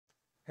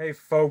Hey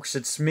folks,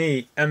 it's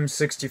me,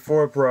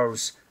 M64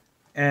 Bros,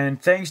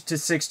 and thanks to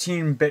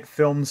 16-Bit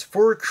Films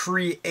for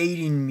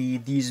creating me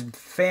these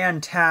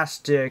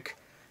fantastic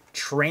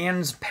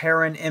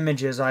transparent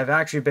images I've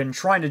actually been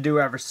trying to do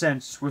ever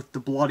since with the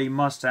bloody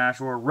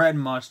mustache or red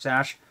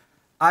mustache.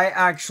 I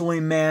actually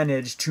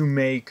managed to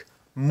make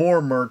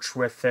more merch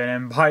with it,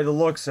 and by the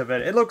looks of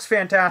it, it looks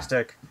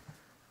fantastic.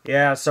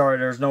 Yeah, sorry,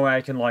 there's no way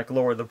I can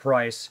lower the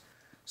price.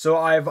 So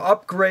I've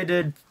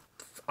added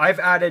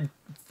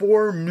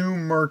 4 new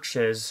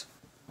merches.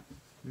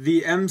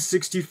 The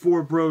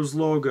M64 Bros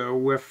logo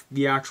with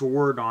the actual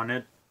word on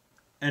it.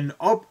 An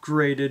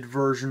upgraded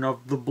version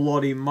of the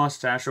bloody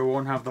mustache. I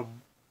won't have the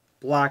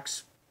black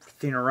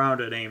thing around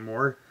it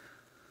anymore.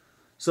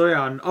 So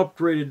yeah, an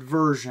upgraded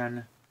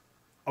version,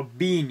 a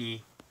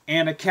beanie,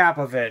 and a cap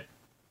of it.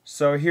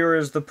 So here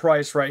is the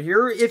price right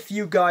here if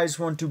you guys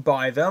want to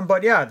buy them.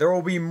 But yeah, there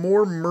will be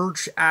more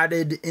merch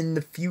added in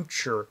the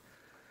future.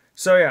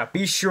 So yeah,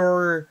 be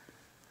sure,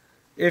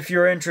 if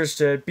you're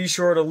interested, be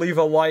sure to leave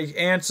a like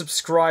and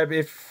subscribe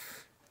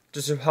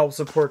just to help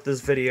support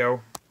this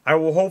video. I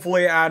will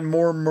hopefully add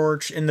more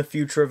merch in the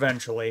future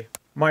eventually.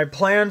 My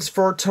plans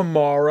for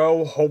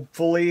tomorrow,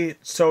 hopefully.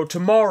 So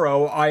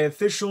tomorrow, I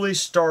officially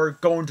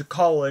start going to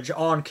college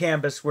on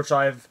campus, which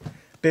I've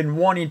been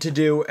wanting to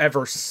do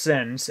ever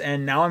since,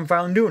 and now I'm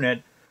finally doing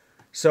it.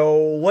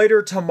 So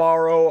later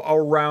tomorrow,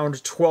 around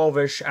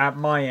 12ish at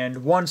my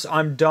end, once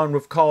I'm done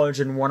with college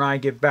and when I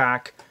get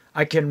back,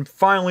 I can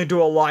finally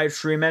do a live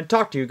stream and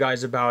talk to you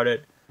guys about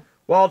it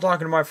while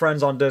talking to my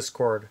friends on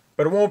Discord.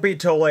 But it won't be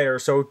till later,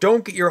 so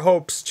don't get your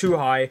hopes too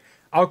high.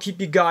 I'll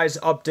keep you guys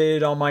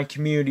updated on my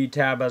community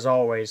tab as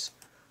always.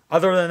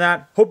 Other than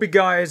that, hope you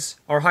guys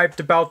are hyped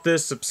about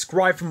this,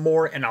 subscribe for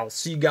more, and I'll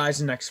see you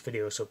guys in the next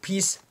video. So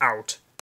peace out.